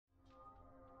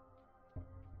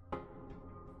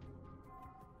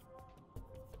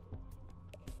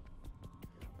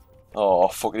Oh,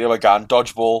 fucking hell again.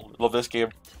 Dodgeball. Love this game.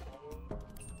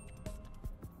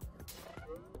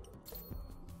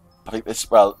 I think this,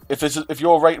 well, if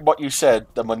you're right in what you said,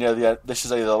 then we're near the end. This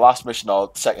is either the last mission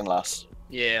or second last.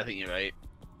 Yeah, I think you're right.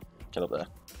 Get up there.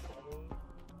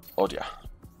 Oh dear.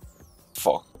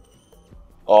 Fuck.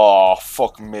 Oh,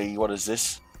 fuck me. What is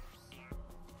this?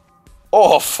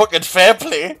 Oh, fucking fair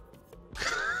play.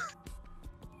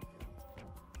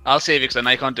 I'll save you because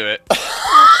I can't do it.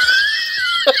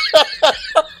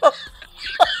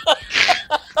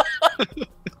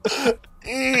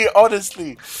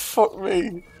 Honestly, fuck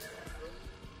me.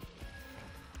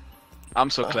 I'm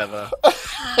so clever. I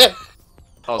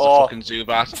was a fucking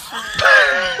Zubat.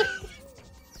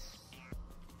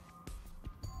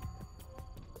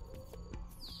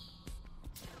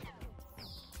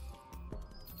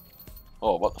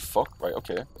 Oh, what the fuck? Right,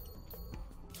 okay.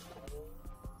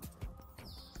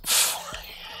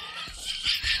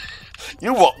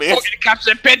 You what, mate? Fucking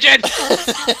captain pigeon!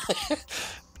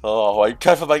 Oh, wait,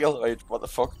 careful, Michael. Wait, what the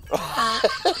fuck?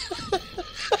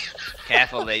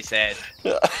 Careful, they said.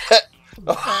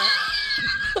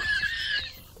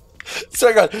 So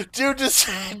hang on, do you just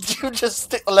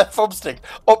stick the left thumbstick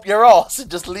up your arse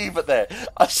and just leave it there?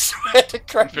 I swear to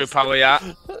Christ. Through power, yeah.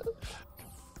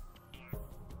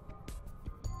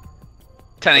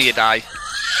 10 of you die.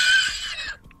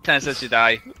 10 says you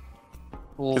die.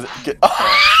 Oh.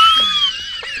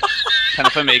 10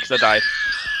 for me because I died.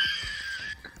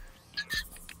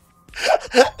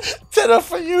 10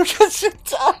 for you because you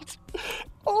died.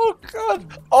 Oh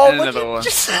god. Oh, and another one.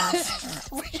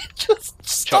 Will you just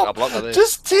stop? Block,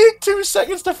 just take 2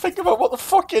 seconds to think about what the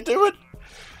fuck you're doing.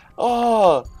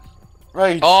 Oh,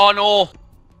 right. Oh no,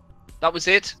 that was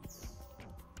it.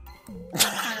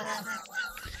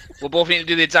 We'll both need to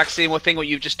do the exact same thing what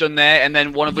you've just done there, and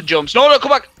then one of the jumps. No, come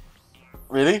back.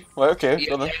 Really? Right, okay.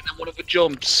 Yeah, and then one of the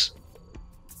jumps.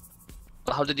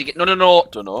 How did he get? No.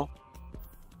 Don't know.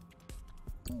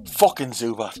 Fucking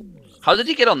Zubat. How did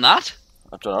he get on that?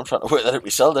 I don't know. I'm trying to work that out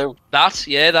myself now. That?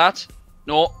 Yeah, that.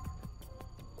 No.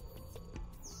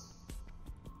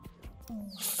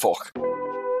 Fuck.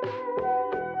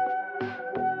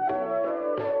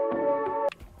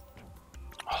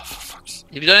 Oh, for fuck's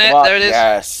sake. Have you done it? There it is.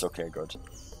 Yes. Okay, good.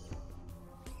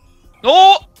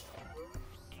 No.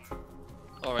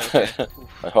 Alright, okay.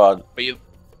 Right, hold on. But you.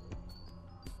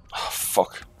 Oh,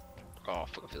 fuck. Oh,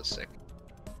 fuck, I feel sick.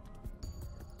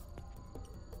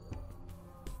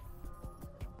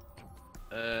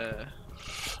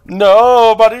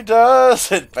 Nobody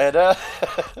does it better.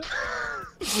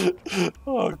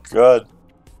 Oh god.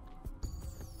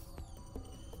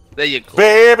 There you go.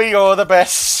 Baby, you're the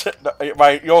best. No,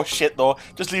 right, you're shit though.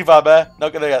 Just leave that there.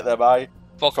 Not gonna get there, bye.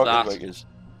 Fuck that.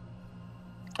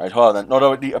 Right, hold on then.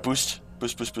 No, I need a boost.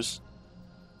 Boost.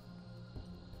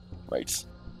 Right.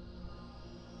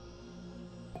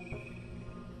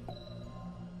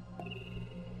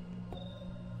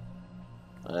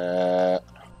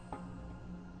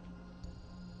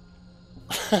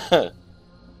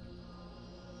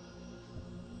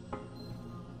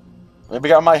 Maybe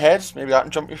get on my head. Maybe I can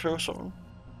jump you through or something.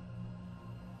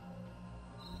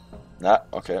 Nah,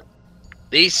 okay.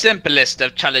 The simplest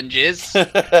of challenges.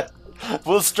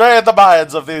 We'll stray the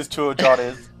minds of these two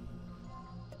Geordies.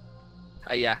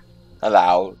 Yeah.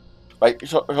 Allow. Right,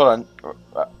 hold on.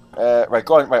 Right,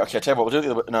 go on. Right, okay, tell you what, we'll do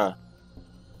the other way. No.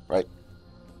 Right.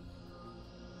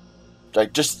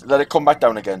 Right, just let it come back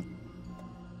down again.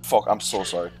 Fuck, I'm so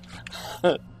sorry.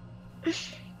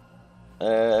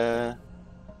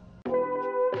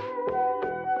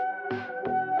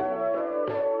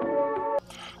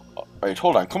 Right,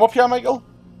 hold on. Come up here, Michael.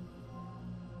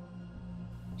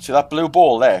 See that blue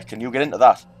ball there? Can you get into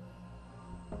that?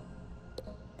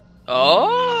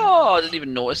 Oh, I didn't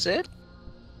even notice it.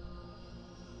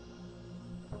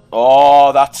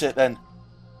 Oh, that's it then.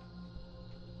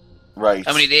 Right.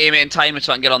 How many to aim it and time it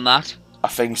so I can get on that? I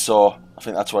think so. I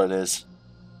think that's what it is.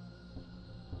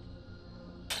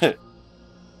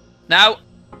 Now?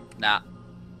 Nah.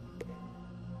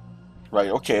 Right,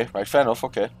 okay. Right, fair enough,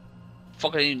 okay.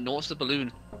 Fuck, I didn't even notice the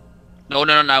balloon. No,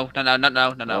 not now.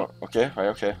 Oh, okay, right,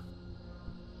 okay.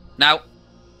 Now.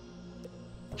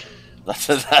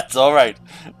 That's alright.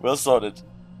 We'll sort it.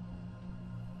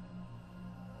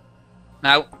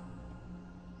 Now.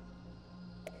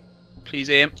 Please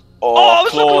aim. Oh,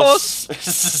 close.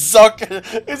 So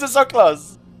close. Is it so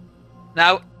close?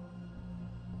 Now.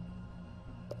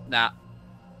 Nah.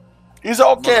 Is it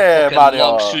okay,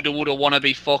 Mario? Long pseudo woulda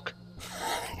wannabe fuck.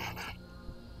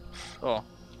 Oh.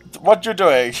 What you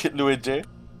doing, Luigi?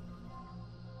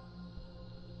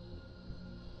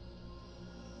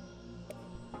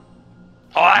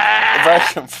 Oh,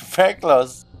 Very, very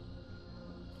close.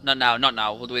 Not now, not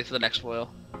now. We'll wait for the next foil.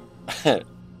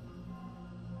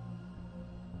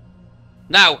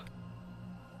 Now!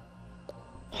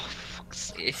 Oh,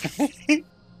 fuck's sake.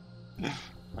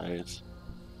 Right.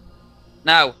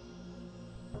 Now!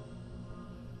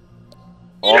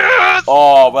 Oh, Yes!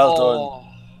 oh well done.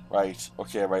 Right,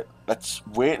 okay, right. Let's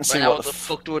wait and see now, what the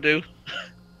fuck do I do?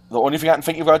 The only thing I can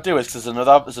think you've got to do is because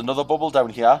there's another bubble down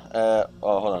here. Oh,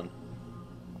 hold on.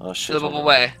 Oh shit. The bubble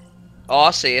where? Oh,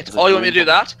 I see it. Is Oh, you want me to do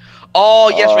bubble? that? Oh,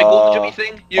 yes, right, go on the jumpy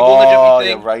thing. You go on the jumpy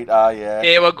thing. Yeah, right, yeah.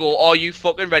 Here we go. Are you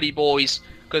fucking ready, boys?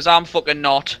 Because I'm fucking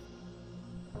not.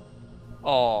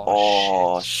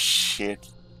 Oh, shit.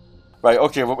 Right,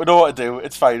 okay, well, we know what to do.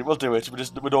 It's fine, we'll do it.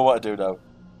 We know what to do now.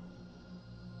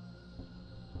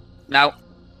 Now.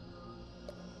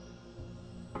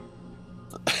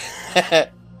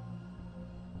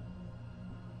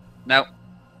 Now.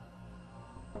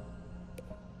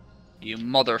 You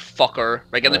motherfucker.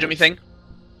 Right, get on the jumpy thing.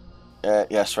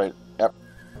 Yes, right. Yep.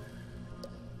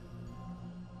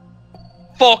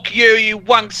 Fuck you, you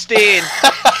wank stain!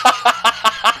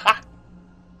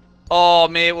 Oh,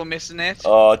 mate, we're missing it.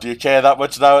 Oh, do you care that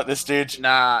much now at this stage?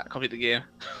 Nah, complete the game.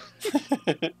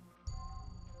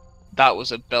 That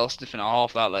was a bell sniff and a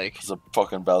half, that, like. It's a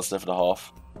fucking bell sniff and a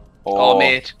half. Oh,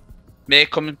 mate.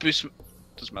 Mate, come and boost.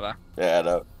 Doesn't matter. Yeah, I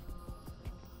know.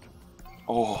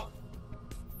 Oh.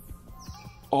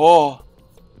 Oh.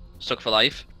 Stuck for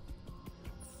life.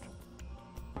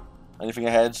 Anything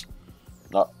ahead?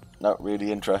 Not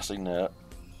really interesting there.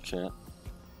 Okay.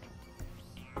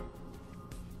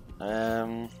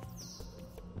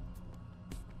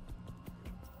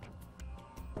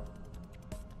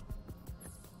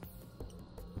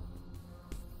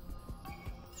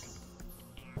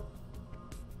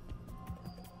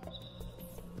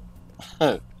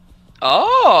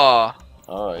 Oh!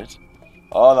 Alright.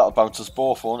 Oh, that'll bounce us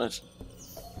both, won't it?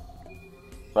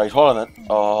 Right, hold on then.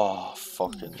 Oh,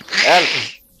 fucking hell.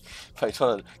 Right,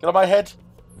 hold on. Get on my head.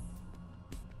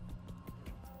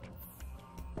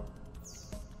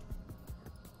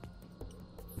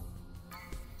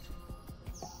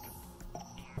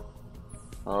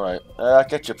 Alright. I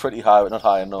get you pretty high, but not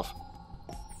high enough.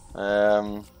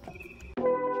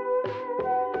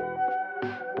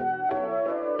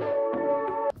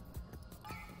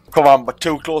 Come on, we're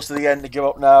too close to the end to give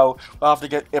up now. We'll have to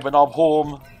get Ibb and Obb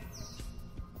home.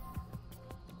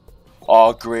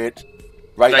 Oh, great.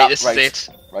 Right, This is it.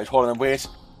 Right, hold on, wait.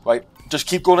 Right, just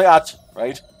keep going like that.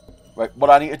 Right? Right, what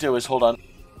I need to do is, hold on.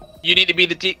 You need to be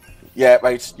the D. Yeah,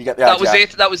 right, you get the idea.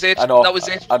 That was it. I know, that was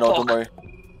it. I know, Fuck. don't worry.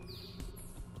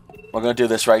 We're gonna do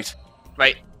this, right?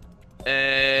 Right.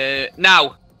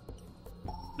 Now.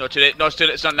 No, too late. No, it's too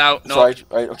late. It's not now. No. It's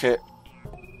right, okay.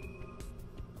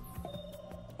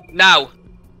 Now.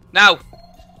 Now.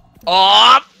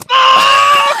 Oh,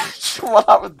 fuck! What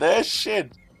happened there?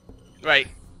 Shit. Right.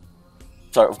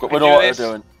 Sorry, we know what we're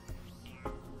doing.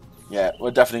 Yeah,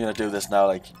 we're definitely gonna do this now,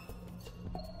 like.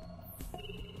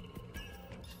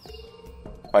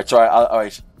 Right, sorry,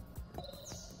 alright.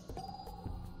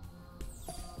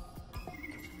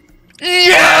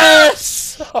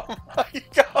 Yes! Oh my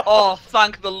god! Oh,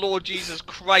 thank the Lord Jesus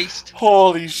Christ.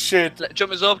 Holy shit.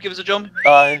 Jump us up, give us a jump.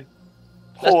 Aye.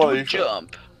 Let's Holy do a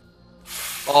jump.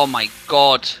 Oh my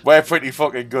god. We're pretty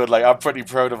fucking good, like, I'm pretty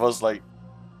proud of us, like.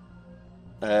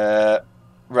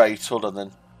 Right, hold on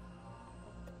then.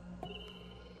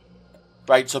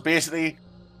 Right, so basically...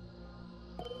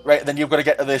 Right, then you've got to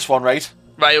get to this one, right?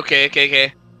 Right,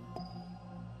 okay.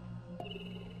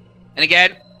 And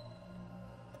again.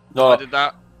 No, I did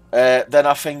that. then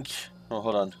I think... Oh,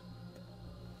 hold on.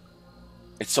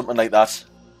 It's something like that.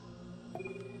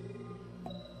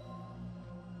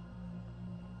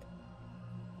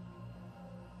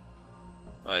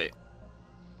 Right.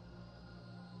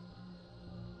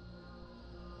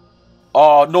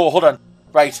 Oh, no, hold on.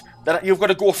 Right, then you've got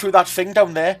to go through that thing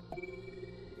down there.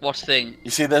 What thing?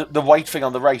 You see the white thing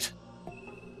on the right?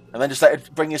 And then just let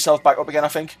it bring yourself back up again, I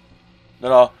think.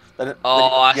 No. Then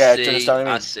I yeah, see. Do you understand what I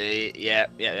mean? I see.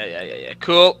 Yeah.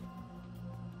 Cool.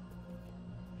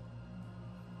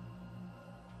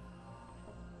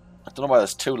 I don't know why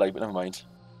there's two, like, but never mind.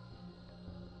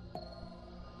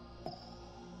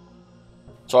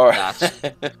 It's alright.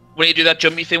 When you do that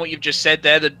jumpy thing, what you've just said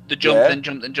there, the jump,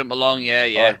 then jump along,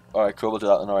 yeah. Alright, cool, we'll do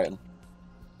that then, alright then.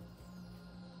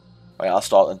 Right, I'll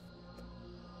start then.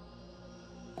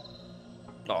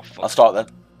 Oh, fuck. I'll start then.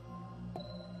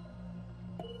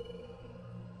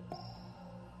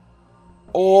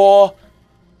 Oh!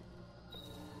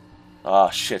 Ah,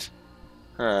 shit.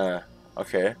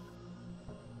 Okay.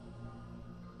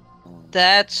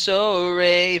 That's so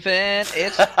Raven.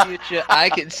 It's the future I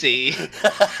can see.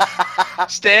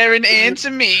 Staring into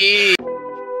me.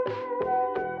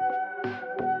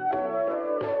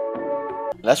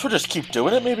 Unless we just keep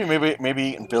doing it, maybe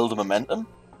you can build a momentum.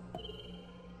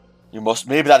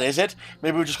 Maybe that is it.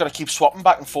 Maybe we're just gonna keep swapping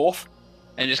back and forth.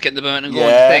 And just get the momentum going,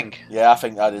 you think? Yeah, I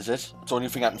think that is it. It's the only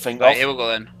thing I can think Right, of. here we go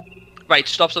then. Right,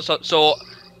 stop. So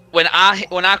when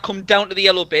I come down to the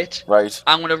yellow bit, right,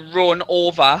 I'm gonna run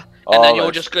over, and then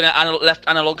you're just gonna left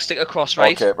analog stick across,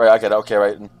 right? Okay, right, I get it. Okay,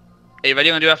 right. Are you ready?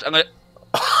 I'm gonna do after. I'm gonna.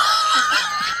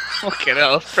 Fucking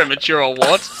hell, premature or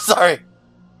what? Sorry.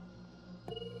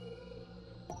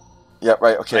 Yeah,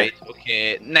 right. Okay. Right.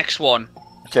 Okay. Next one.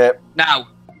 Okay. Now.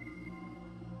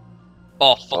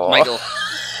 Oh fuck, Michael.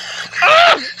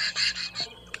 Ah!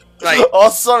 Right. Oh,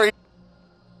 sorry.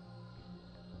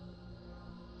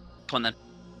 Come on then.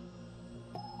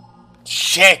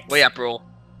 Shit. Where you at, bro?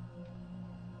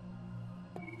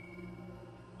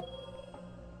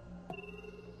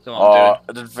 So what I'm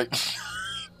I didn't think.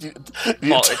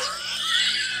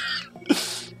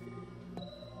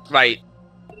 Right.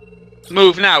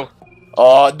 Move now.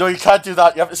 Oh no, you can't do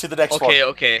that. You have to see the next one.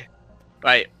 Okay.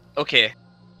 Right. Okay.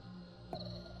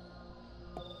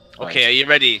 Okay, are you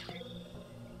ready?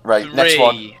 Right. 3. Next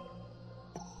one.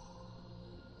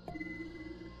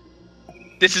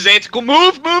 This is it. Go,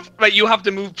 move. Right, you have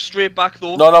to move straight back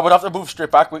though. No, we'd have to move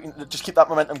straight back. We can just keep that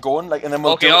momentum going, like, and then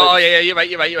we'll. Okay. Do Oh it. yeah. You're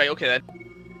right. Okay then.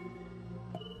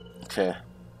 Okay.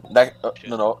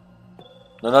 No.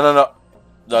 We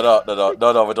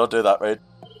don't do that, right?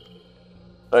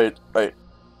 Right.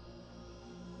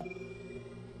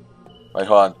 Right,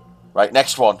 hold on. Right,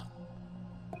 next one.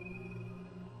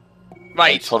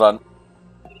 Right. Hold on.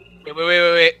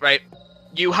 Wait. Right.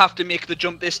 You have to make the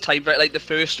jump this time, right? Like the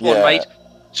first one, right?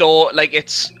 So like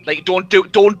it's like don't do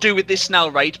it this now,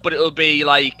 right? But it'll be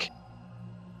like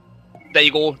there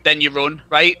you go, then you run,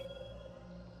 right?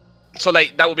 So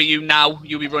like that will be you now,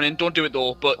 you'll be running. Don't do it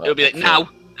though, but it'll be like now,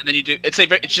 and then you do it's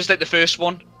just like the first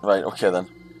one. Right, okay then.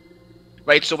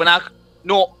 Right, so when but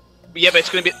it's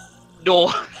gonna be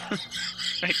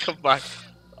Right, come back.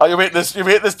 Oh, you make this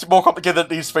more complicated than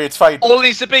it needs to be. It's fine. All it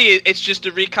needs to be, it's just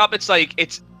a recap. It's like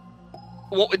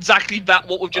what we've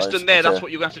just done there. Okay. That's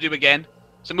what you're gonna have to do again.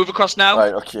 So move across now.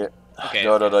 Right. Okay.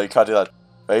 No. You can't do that.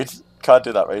 Right. Can't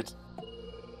do that. Right.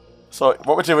 So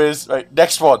what we do is right.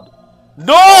 Next one.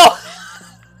 No.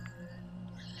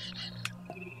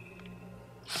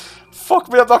 Fuck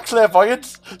me. I'm not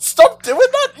clairvoyant. Stop doing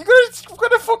that. You're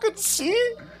gonna fucking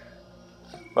see.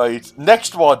 Right.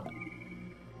 Next one.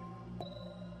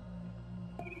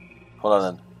 Hold on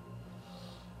then.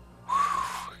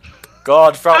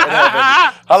 God, fountain heaven,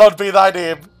 hallowed be thy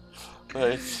name.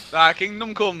 Right. Thy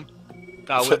kingdom come.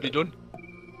 That will be done.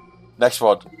 Next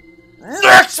one.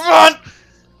 Next one!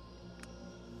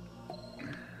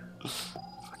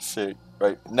 Fuck's sake.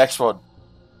 Right, next one.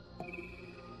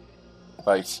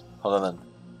 Right, hold on then.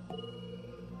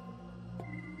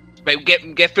 Right,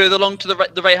 get further along to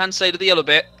the right hand side of the yellow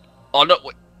bit. Oh no.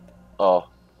 Oh.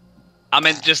 I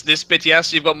meant just this bit, yes.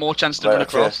 So you've got more chance to run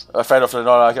across. Fair enough.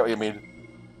 No, I get what you mean.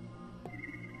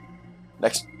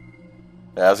 Next.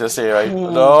 Yeah, I was gonna say, right. Ooh.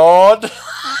 No.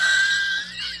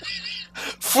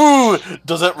 Foo!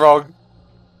 Does it wrong.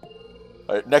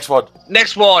 Right, next one.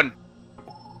 Next one!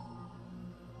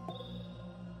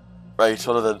 Right,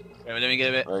 hold on then. Right, let me get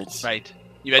a bit. Right. Right.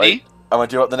 You ready? Right. I'm gonna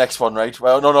do it the next one, right?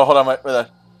 Well, no, hold on, wait there.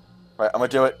 Right, I'm gonna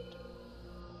do it.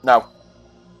 Now.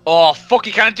 Oh, fuck,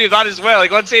 you can't do that as well. I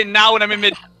gotta say it now when I'm in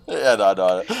mid. Yeah,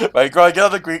 no. Right, go on, get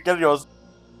on the green, get yours.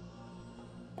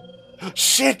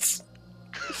 Shit!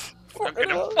 I'm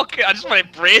gonna fuck it, I just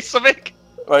want to brace something.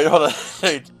 Right, hold on.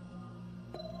 Right.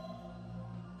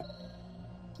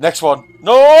 Next one.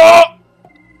 No!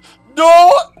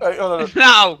 No! Right, hold on.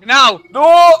 Now!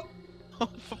 No!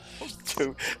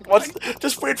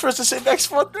 Just wait for us to say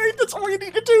next one, right? That's all you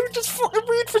need to do. Just fucking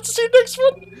wait for us to say next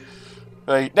one.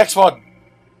 Right, next one.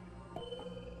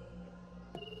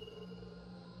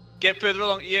 Get further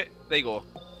along. Yeah, there you go.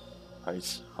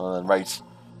 Right, hold on, right.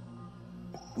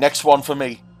 Next one for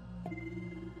me.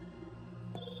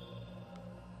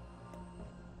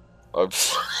 I'm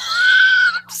so...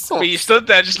 But you stood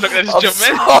there just looking at us jump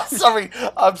in. I'm sorry.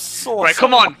 I'm so right,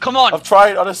 sorry. come on. I'm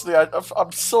trying, honestly.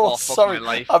 I'm so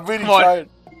sorry. I'm really trying.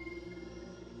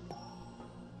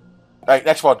 Right,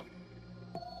 next one.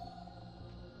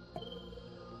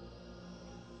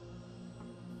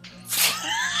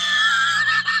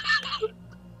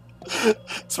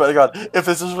 Swear to God, if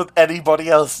this was with anybody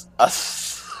else, I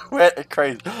swear to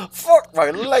crazy. Fuck my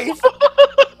life.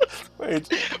 Wait.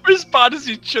 We're as bad as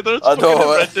each other. It's I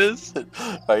know.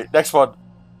 Right, Right, next one.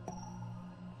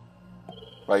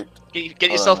 Right.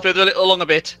 Get yourself further a little along a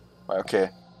bit. Right, okay.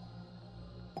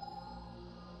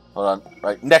 Hold on.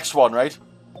 Right, next one, right?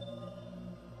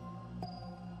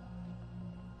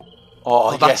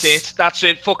 Oh, that's yes. it. That's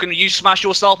it. Fucking you smash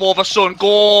yourself over, son.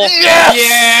 Go. Yes!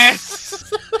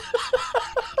 Yes!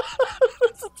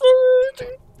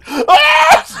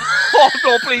 Ah! Oh,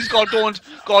 no, please, God, don't.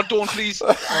 God, don't, please.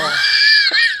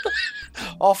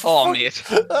 Oh, mate.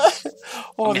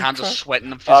 Oh, my hands are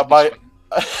sweating. I'm physically sweating.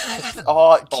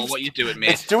 Oh, what are you doing,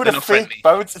 mate? It's doing a fake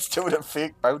bounce. It's doing a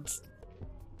fake bounce.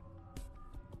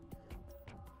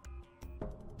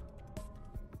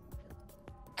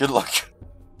 Good luck.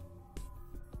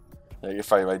 No, you're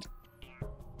fine, right?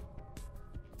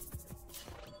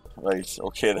 Right,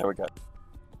 okay, there we go.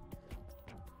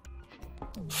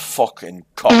 Fucking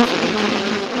cock.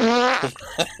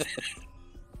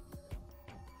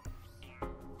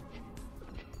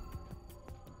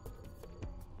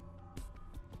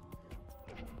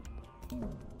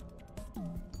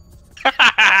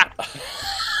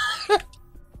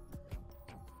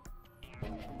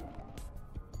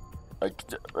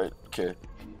 Right, okay.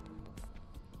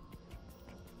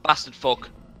 Bastard fuck.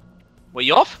 Were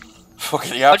you off?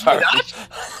 Fucking yeah, How'd you do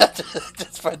that?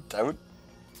 Just went down.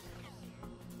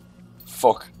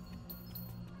 Fuck.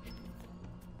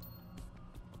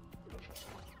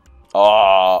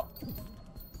 Ah.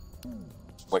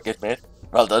 Wicked, mate.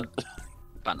 Well done.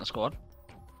 Banter squad.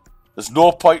 There's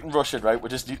no point in rushing, right? We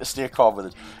just need to stay calm with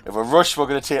it. If we rush, we're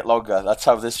going to take longer. That's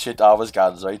how this shit always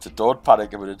goes, right? So don't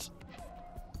panic about it.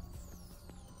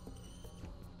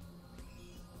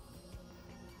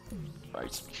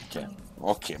 Right, okay.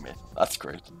 Okay, mate. That's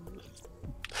great.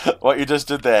 What you just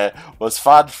did there was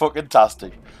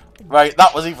fan-fucking-tastic. Right,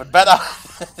 that was even better.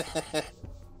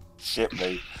 Shit,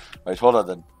 mate. Right, hold on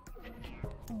then.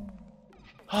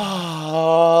 Right,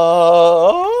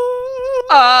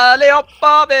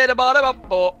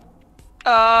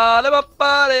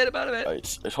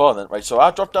 hold on then. Right, so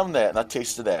I drop down there and that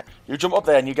takes to there. You jump up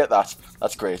there and you get that.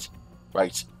 That's great.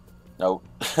 Right. Now,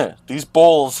 these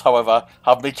balls, however,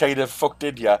 have me kind of fucked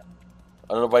in here.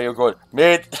 I don't know where you're going.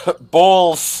 Mate,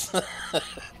 balls!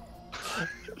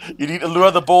 You need to lure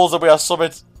the balls away or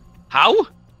something. How?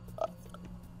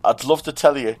 I'd love to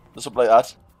tell you. Something like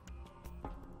that.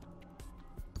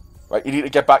 Right, you need to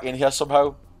get back in here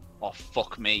somehow. Oh,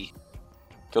 fuck me.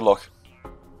 Good luck.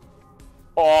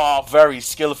 Oh, very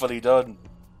skillfully done.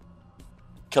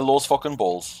 Kill those fucking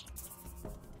balls.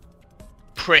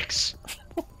 Pricks.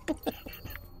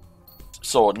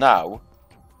 So now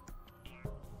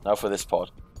for this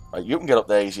pod. Right, you can get up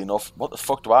there easy enough. What the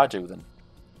fuck do I do then?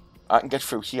 I can get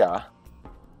through here.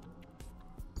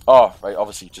 Oh, right,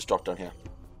 obviously just drop down here.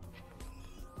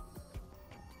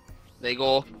 There you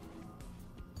go.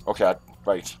 Okay,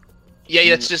 right. Yeah,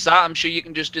 it's just that. I'm sure you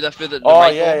can just do that for the oh,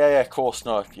 right yeah, of course.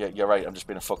 No, yeah, you're right. I'm just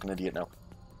being a fucking idiot now.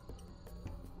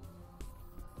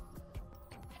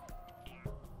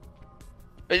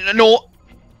 No.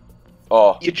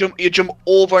 Oh. You jump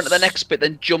over into the next bit,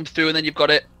 then jump through, and then you've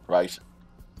got it. Right.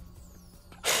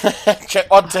 Check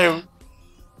 1, 2.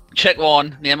 Check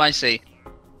 1, near my C.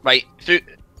 Right, through.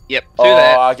 Yep, through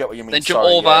there. I get what you mean. Then jump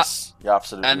over. Yes. Yeah,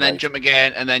 absolutely. And then jump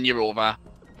again, and then you're over.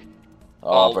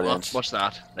 Oh, brilliant. What's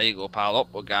that? There you go, pal. Up,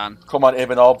 we're gone. Come on, Ibb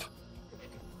and Obb.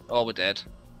 Oh, we're dead.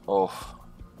 Oh.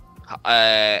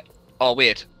 Oh,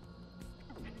 wait.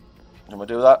 Can we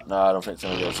do that? No, I don't think it's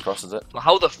anybody else crosses it. Well,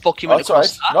 how the fuck you meant to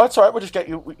cross that? No, it's alright. We'll just get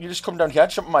you. You just come down here,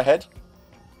 jump on my head.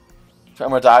 I'm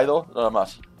gonna die though. No, I'm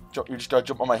not. You just gotta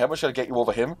jump on my head. We're just gonna get you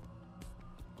over him.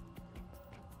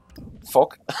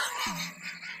 Fuck.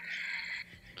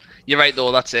 You're right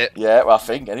though. That's it. Yeah, well, I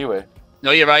think anyway.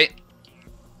 No, you're right.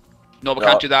 No, we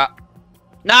can't do that.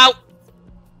 Now.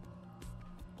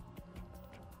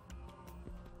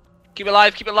 Keep it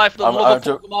alive. Keep it alive for the love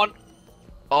of come on.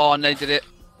 Oh, and they did it.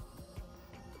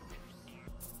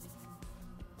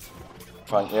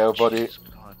 Thank you, buddy.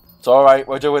 It's alright,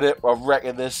 we're doing it. We're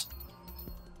wrecking this.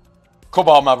 Come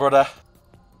on, my brother.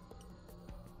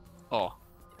 Oh.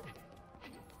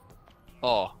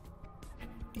 Oh.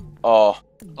 Oh.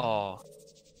 Oh.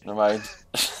 Never mind.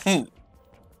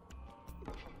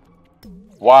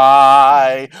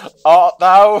 Why art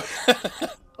thou?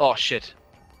 Oh, shit.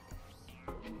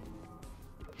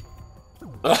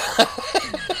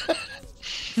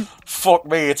 Fuck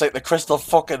me, it's like the crystal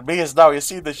fucking maze now. You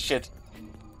see this shit?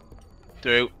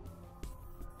 Through.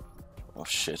 Oh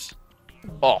shit.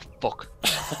 Oh, fuck.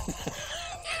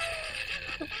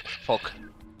 Fuck.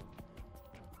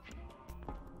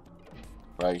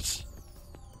 Right.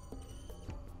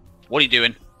 What are you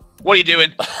doing? What are you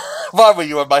doing? Why were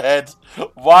you on my head?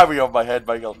 Why were you on my head,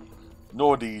 Michael?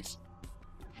 No need.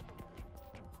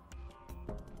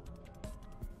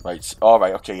 Right. All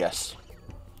right. Okay. Yes.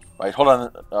 Right. Hold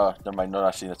on. Never mind. No,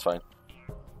 actually, that's fine.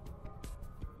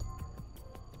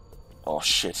 Oh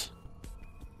shit.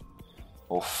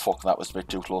 Oh fuck. That was a bit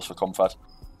too close for comfort.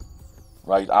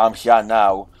 Right. I'm here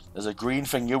now. There's a green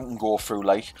thing you can go through.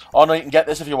 Like. Oh no, you can get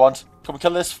this if you want. Can we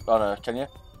kill this? Oh no, can you?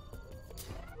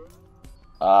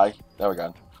 Aye. There we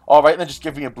go. All right. Then just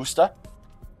give me a booster.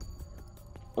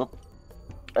 Oop.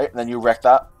 Right. And then you wreck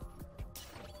that.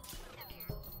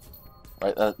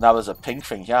 Right, now there's a pink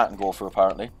thing here I can go through,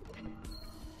 apparently.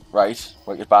 Right,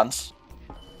 wait, advance.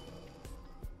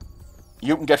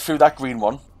 You can get through that green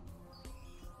one.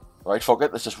 Right, fuck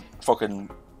it, let's just fucking...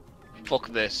 Fuck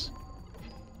this.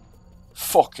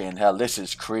 Fucking hell, this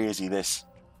is crazy, this.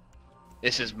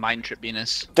 This is mind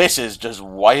trippiness. This is just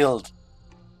wild.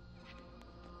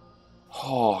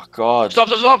 Oh, God. Stop,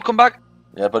 stop, stop, come back.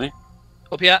 Yeah, buddy?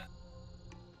 Up here.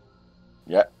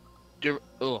 Yeah. Do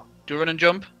run and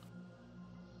jump?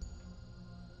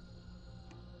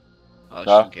 Oh,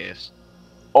 just in case.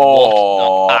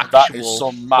 Oh, that is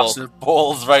some massive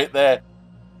balls right there.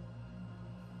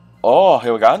 Oh,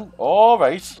 here we go. All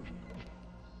right.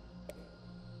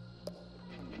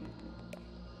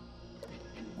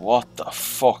 What the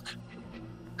fuck?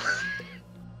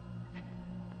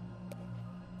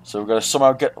 So we're gonna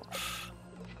somehow get.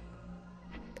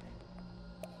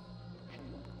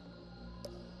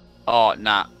 Oh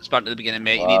nah, it's back to the beginning,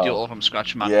 mate. Wow. You need to do it all from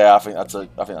scratch, man. Yeah, I think that's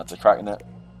a crack in it.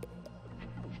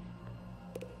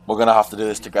 We're gonna have to do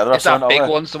this together. It's that big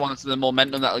one's the one that's the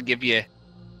momentum that'll give you.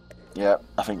 Yeah,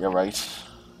 I think you're right.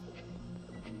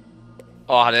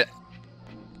 Oh, I had it.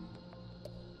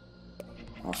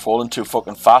 We're falling too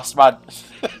fucking fast, man.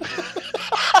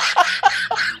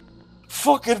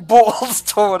 Fucking balls,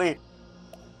 Tony.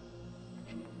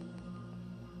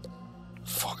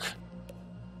 Fuck.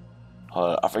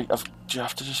 I think do you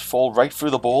have to just fall right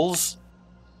through the balls?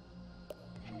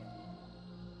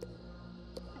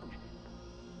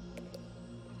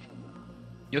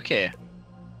 You okay?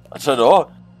 I don't know.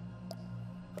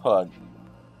 Hold on.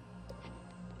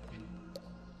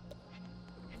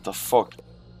 The fuck?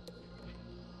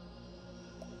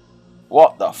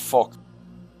 What the fuck?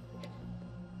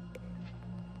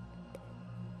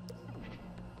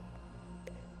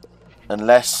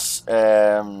 Unless,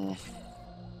 Hold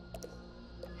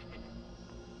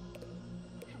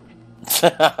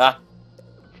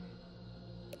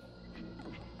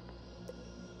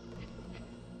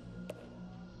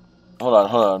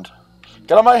on.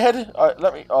 Get on my head.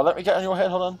 Let me get on your head.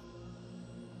 Hold on.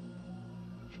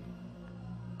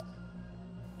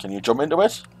 Can you jump into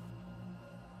it?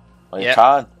 Oh, you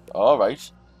can. All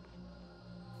right.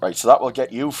 Right, so that will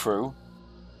get you through,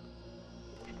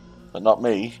 but not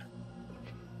me.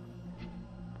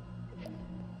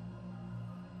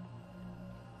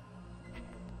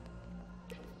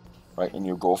 Right, and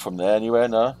you go from there anywhere,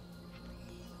 no?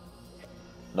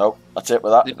 Nope, that's it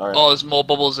with that. Right. Oh, there's more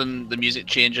bubbles and the music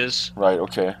changes. Right,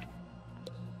 okay.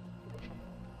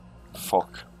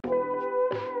 Fuck.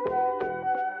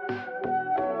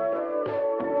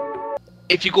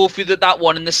 If you go through that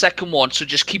one and the second one, so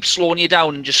just keep slowing you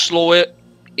down and just slow it.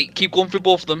 Keep going through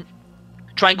both of them.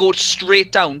 Try and go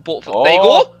straight down both of them. Oh. There you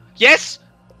go! Yes!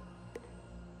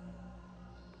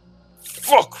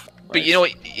 Fuck! But right. You know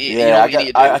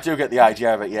what? I do get the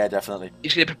idea of it, yeah, definitely. You're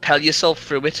just going to propel yourself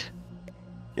through it.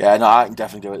 Yeah, no, I can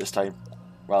definitely do it this time.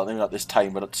 Well, maybe not this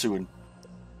time, but soon.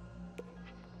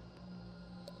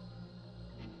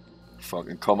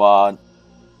 Fucking come on.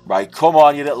 Right, come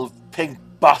on, you little pink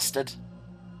bastard.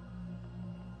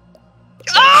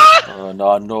 Ah! Oh,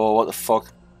 no, what the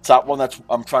fuck? It's that one that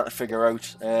I'm trying to figure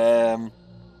out.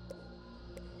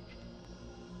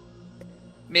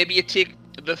 Maybe you take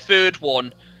the third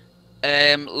one,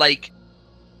 like...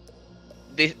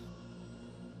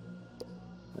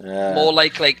 More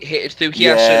like hit it through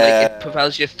here, so like it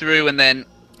propels you through, and then.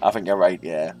 I think you're right.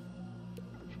 Yeah.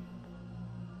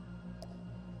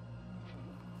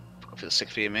 I feel sick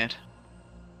for you, mate.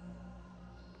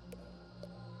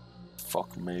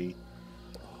 Fuck me.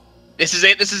 This is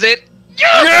it. This is it.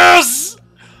 Yes!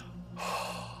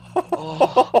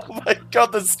 Oh my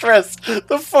god, the stress!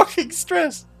 The fucking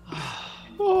stress!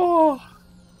 Oh.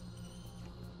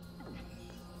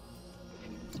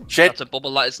 Shit! That's a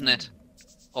bubble light, isn't it?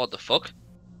 Oh, the fuck?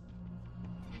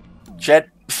 Shit!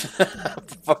 For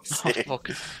fuck's sake. Oh, fuck.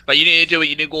 But you need to do it,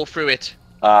 you need to go through it.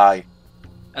 Aye.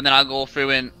 And then I'll go through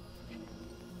in...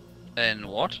 In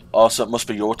what? Oh, so it must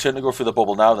be your turn to go through the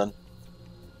bubble now then.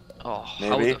 Oh,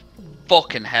 maybe. How the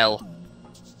fucking hell?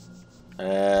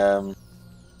 I'm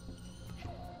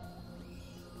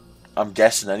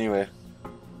guessing anyway.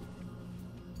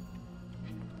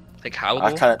 Like how?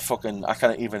 I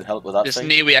can't even help with that There's thing.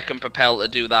 no way I can propel to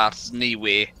do that. There's no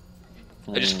way.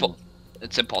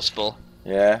 It's impossible.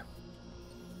 Yeah.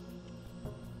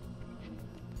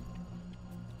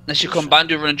 Unless you come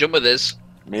back over and jump with us.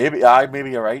 Maybe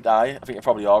you're right. I think you're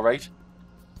probably all right.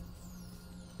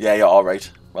 Yeah, you're all right.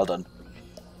 Well done.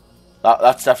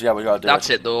 That's definitely how we gotta do it. That's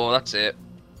it though. That's it.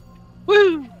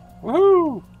 Woo!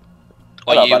 Woohoo!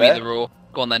 Or you either row.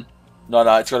 Go on then. No,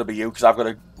 it's gotta be you because I've got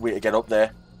to wait to get up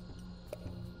there.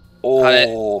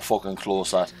 Oh, fucking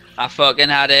close that. I fucking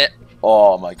had it.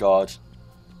 Oh my god.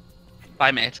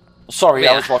 Bye, mate. Sorry,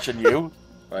 I was watching you.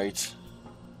 Right.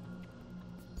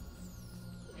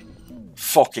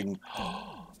 Fucking.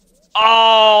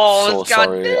 Oh, so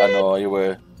sorry. I know you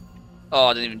were. Oh,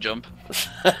 I didn't even jump.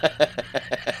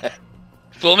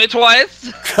 Fool me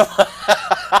twice.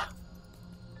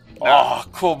 Oh,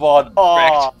 come on.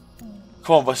 Oh.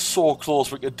 Come on, we're so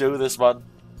close. We could do this, man.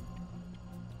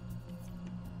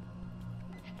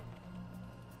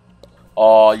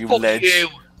 Oh, you Fuck ledge. you.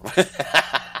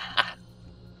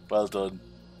 Well done.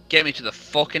 Get me to the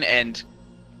fucking end.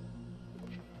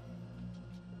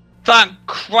 Thank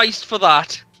Christ for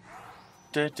that.